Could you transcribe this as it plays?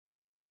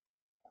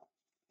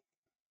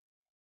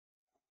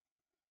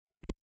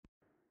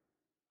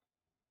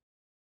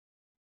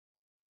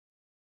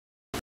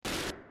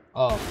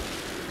Oh,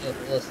 yo,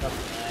 hello, what's up,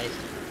 guys?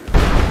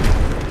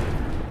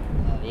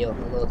 Yo,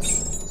 hello,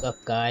 what's up,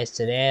 guys?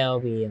 Today I'll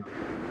be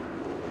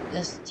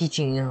just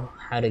teaching you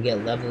how to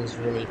get levels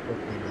really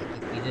quickly. Like,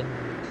 if you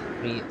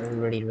didn't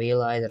already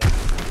realize that I'm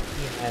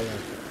pretty high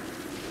level,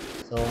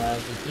 so I'll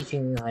be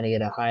teaching you how to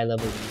get a high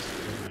level in this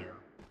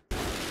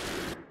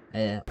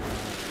video.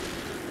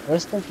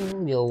 First of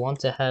all, you'll want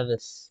to have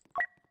this.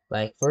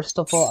 Like, first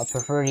of all, I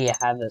prefer you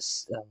have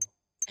this.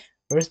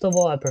 First of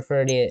all, I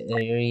prefer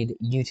you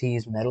to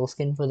use metal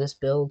skin for this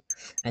build,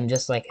 and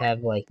just like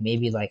have like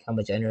maybe like how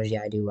much energy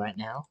I do right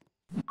now.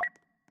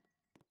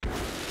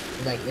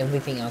 Like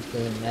everything else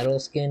goes in metal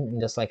skin, and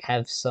just like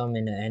have some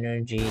in the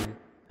energy.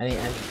 I mean,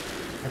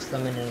 have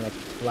some in the, like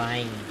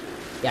flying.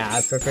 Yeah,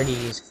 I prefer to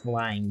use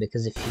flying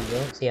because if you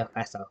don't see how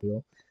fast I'll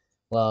heal,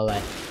 well,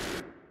 like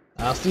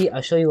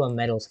I'll show you a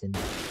metal skin.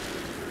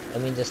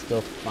 Let me just go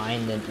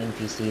find an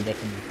NPC that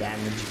can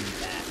damage me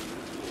back.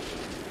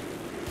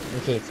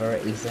 Okay, for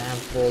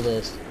example,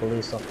 this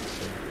police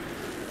officer,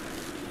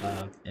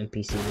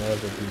 NPC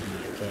wherever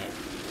BD. Okay,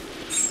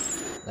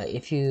 like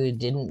if you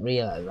didn't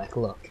realize, like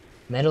look,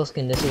 metal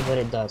skin. This is what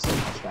it does. So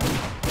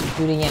I'm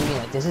shooting at me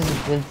like this is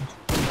with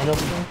metal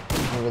skin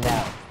and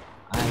without.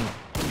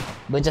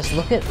 But just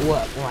look at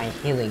what my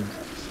healing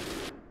does.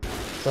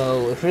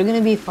 So if you're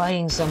gonna be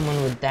fighting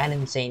someone with that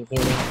insane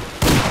healing,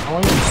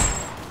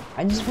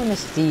 I just wanna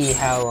see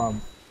how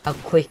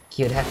quick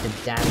you'd have to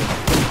damage.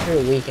 After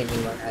a week and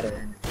you run out of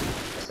energy.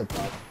 That's the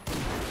problem.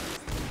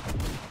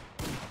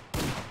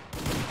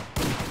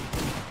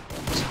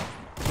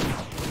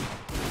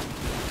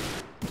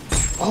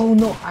 Oh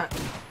no,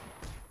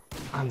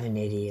 I'm an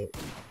idiot.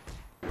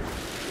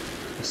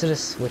 I should have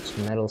switched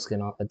metal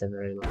skin off at the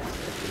very last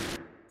second.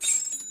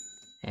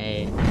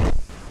 Hey,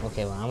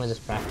 okay, well I'm gonna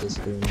just practice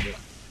doing it.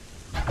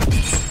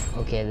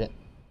 Okay,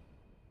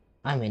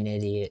 I'm an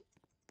idiot.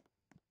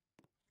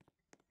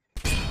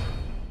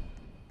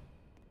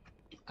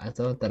 I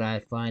thought that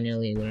I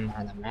finally learned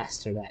how to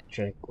master that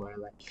trick where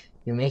like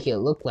you make it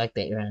look like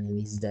that your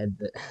enemy's dead,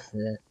 but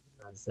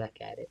I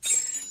suck at it.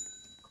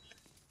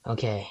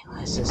 Okay,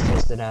 let's just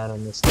test it out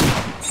on this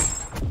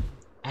thing.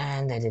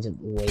 And I did it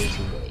way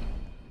too late.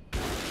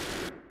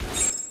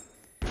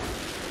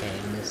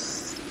 Okay,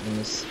 let's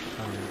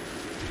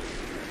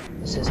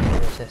just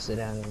test it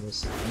out on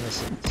this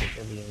innocent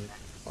civilian.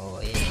 Oh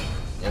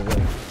yeah, it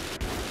worked.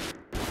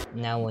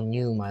 Now on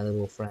you, my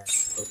little friend.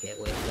 Okay,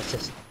 wait,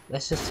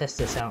 let's just test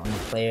this out on a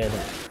player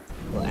that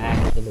will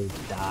actually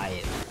die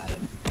if I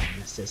don't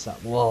mess this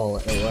up. Whoa,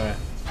 it worked.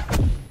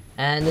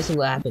 And this is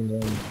what happened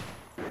when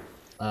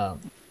let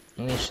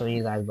me show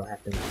you guys what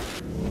happened.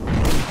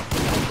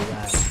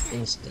 Guys,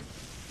 instant.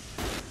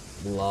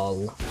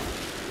 Lol.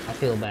 I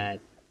feel bad.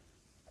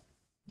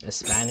 A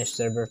Spanish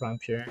server if I'm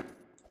sure.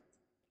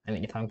 I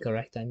mean if I'm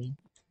correct, I mean.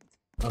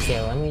 Okay,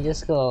 let me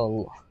just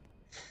go.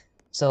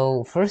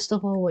 So first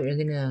of all, what you're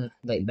gonna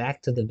like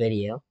back to the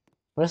video.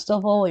 First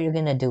of all, what you're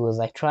gonna do is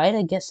like try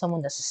to get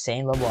someone that's the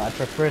same level. I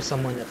prefer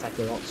someone that's like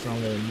a lot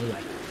stronger than you.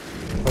 Like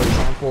for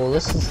example,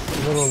 this is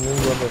a little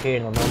noob over here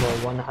in the level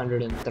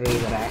 103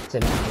 that I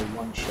accidentally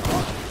one shot.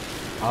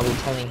 I'll be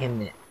telling him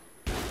that.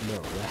 Bro,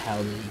 where the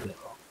hell did he go?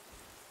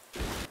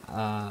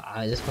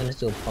 I just wanted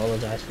to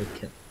apologize for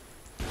kill.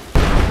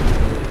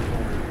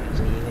 Is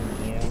he even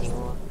here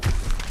anymore?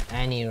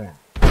 Anyway,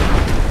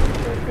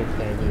 perfect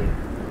idea.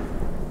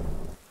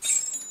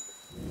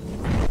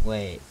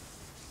 Wait.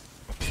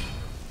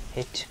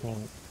 Hit me.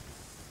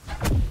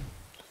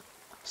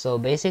 So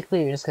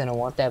basically, you're just gonna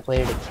want that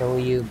player to kill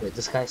you, but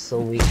this guy's so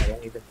weak, I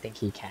don't even think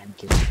he can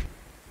kill you.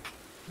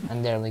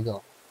 And there we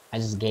go. I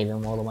just gave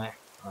him all of my,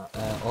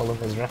 all of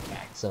his rep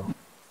back. So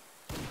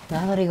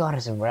now that he got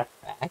his rep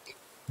back,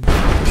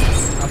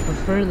 I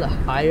prefer the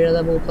higher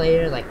level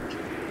player, like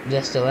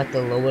just to let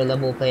the lower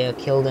level player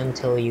kill them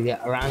till you get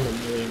around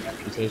 1,000,000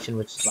 reputation,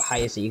 which is the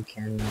highest that you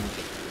can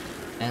get.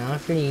 And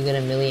after you get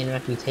 1,000,000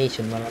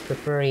 reputation, what I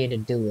prefer you to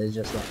do is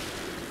just like,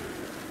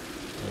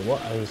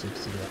 what are you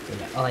supposed to do after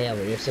that? Oh yeah,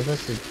 what you're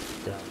supposed to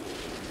do.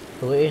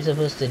 So what you're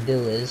supposed to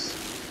do is,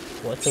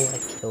 what do I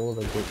kill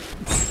the good?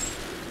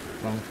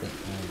 Wrong thing.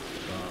 Oh my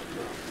god,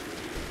 bro.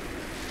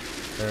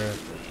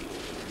 Perfect.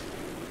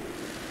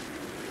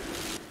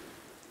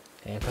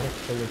 Okay, I gotta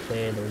kill the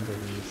player that will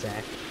give me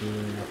exact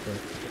healing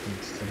effort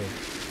instead of.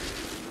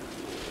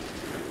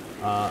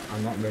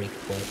 I'm not very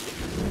quick.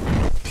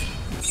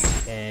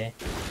 Okay,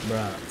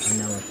 bruh, I'm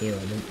now a hero. I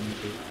didn't want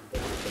to do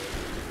that.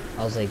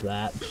 I was like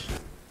that.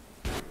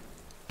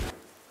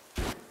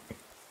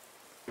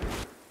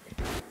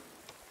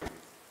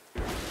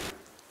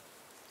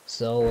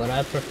 So what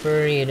I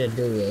prefer you to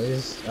do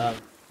is,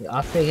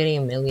 after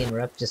getting 1,000,000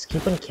 reps, just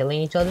keep on killing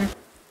each other,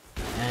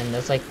 and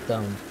that's like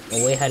a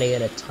way how to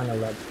get a ton of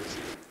levels.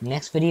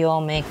 Next video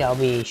I'll make, I'll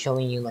be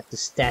showing you like the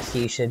stats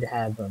you should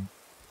have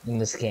in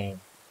this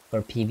game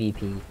for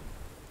PvP.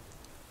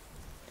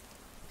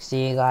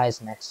 See you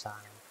guys next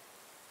time.